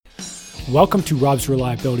Welcome to Rob's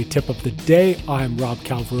Reliability Tip of the Day. I'm Rob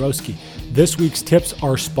Kalwarowski. This week's tips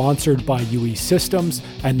are sponsored by UE Systems,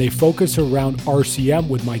 and they focus around RCM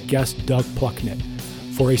with my guest, Doug Plucknett.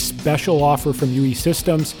 For a special offer from UE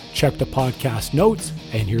Systems, check the podcast notes,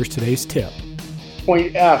 and here's today's tip.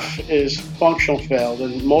 Point F is functional failed,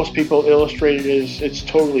 and most people illustrate it as it's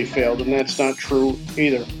totally failed, and that's not true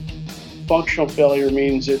either. Functional failure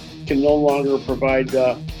means it can no longer provide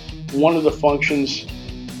one of the functions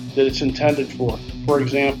that it's intended for. For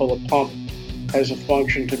example, a pump has a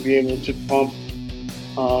function to be able to pump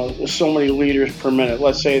so many liters per minute.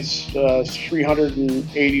 Let's say it's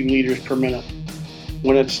 380 liters per minute.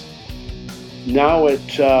 When it's now at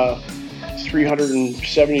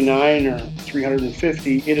 379 or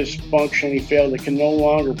 350, it is functionally failed. It can no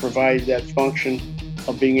longer provide that function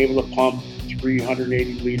of being able to pump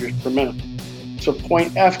 380 liters per minute. So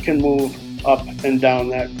point F can move up and down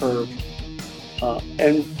that curve.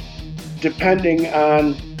 And depending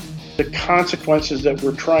on the consequences that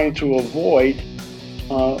we're trying to avoid,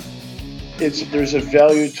 there's a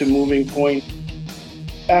value to moving point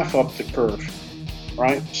F up the curve,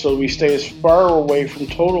 right? So we stay as far away from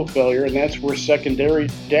total failure, and that's where secondary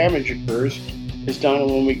damage occurs, is down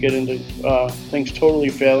when we get into things totally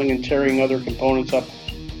failing and tearing other components up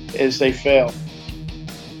as they fail.